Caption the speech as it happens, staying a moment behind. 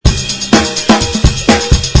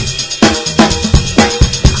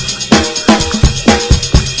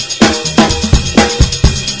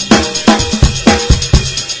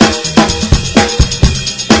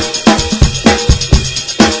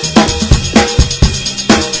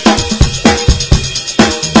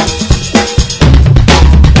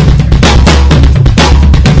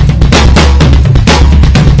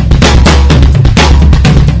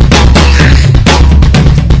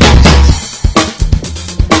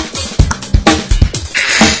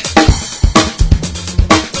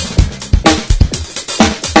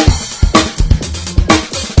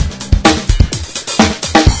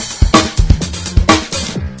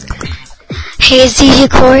Hey, it's DJ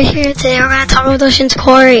Corey here. Today we're going to talk about the ocean's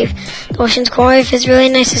coral reef. The ocean's coral reef is really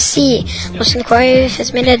nice to see. The ocean's coral reef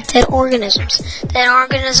is made of dead organisms. Dead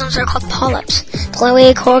organisms are called polyps. The only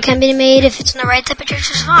way coral can be made if it's in the right temperature to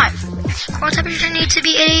survive. Coral temperature needs to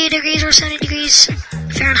be 88 degrees or 70 degrees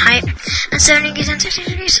Fahrenheit and 70 degrees and 60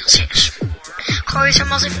 degrees Celsius. Coral reefs are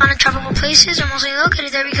mostly found in tropical places or mostly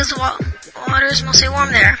located there because the water is mostly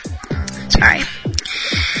warm there.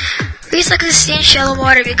 Reefs like to stay in shallow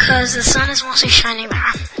water because the sun is mostly shining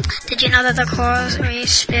there. Did you know that the coral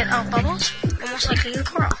reefs spit out bubbles? Almost like a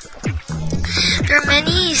coral. There are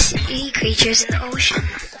many sea creatures in the ocean.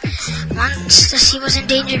 Once the sea was in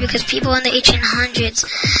danger because people in the 1800s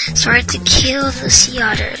started to kill the sea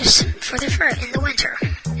otters for their fur in the winter.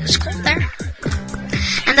 It was cold there.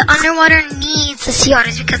 And the underwater needs the sea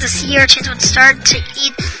otters because the sea urchins would start to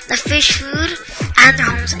eat the fish food and their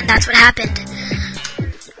homes, and that's what happened.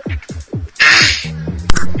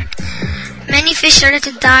 Many fish started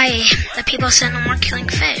to die. The people said no more killing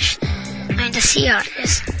fish. The sea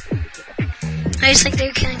otters. I just think they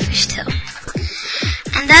were killing fish too.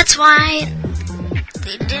 And that's why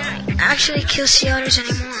they didn't actually kill sea otters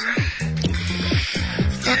anymore.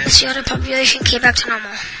 Then the sea otter population came back to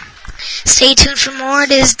normal. Stay tuned for more.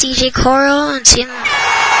 This is DJ Coral, and see you in the